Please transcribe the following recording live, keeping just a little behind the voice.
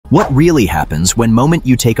What really happens when moment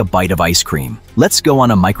you take a bite of ice cream? Let's go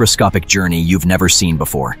on a microscopic journey you've never seen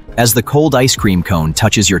before. As the cold ice cream cone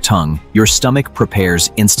touches your tongue, your stomach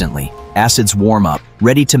prepares instantly. Acids warm up,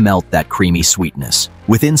 ready to melt that creamy sweetness.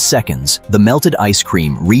 Within seconds, the melted ice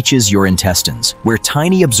cream reaches your intestines, where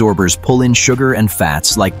tiny absorbers pull in sugar and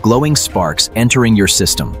fats like glowing sparks entering your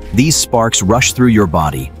system. These sparks rush through your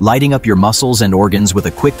body, lighting up your muscles and organs with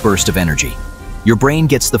a quick burst of energy. Your brain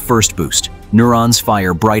gets the first boost. Neurons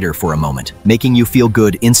fire brighter for a moment, making you feel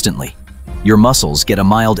good instantly. Your muscles get a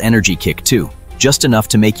mild energy kick too, just enough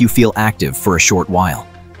to make you feel active for a short while.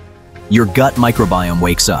 Your gut microbiome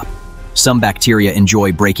wakes up. Some bacteria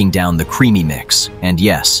enjoy breaking down the creamy mix, and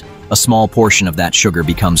yes, a small portion of that sugar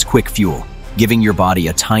becomes quick fuel, giving your body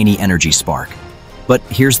a tiny energy spark. But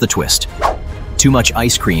here's the twist. Too much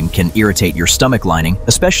ice cream can irritate your stomach lining,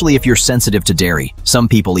 especially if you're sensitive to dairy. Some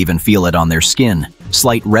people even feel it on their skin,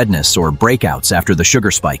 slight redness or breakouts after the sugar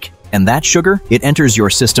spike. And that sugar, it enters your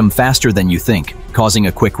system faster than you think, causing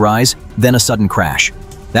a quick rise, then a sudden crash.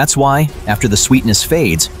 That's why, after the sweetness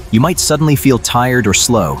fades, you might suddenly feel tired or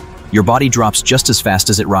slow. Your body drops just as fast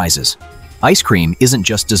as it rises. Ice cream isn't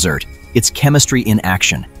just dessert, it's chemistry in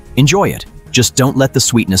action. Enjoy it, just don't let the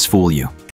sweetness fool you.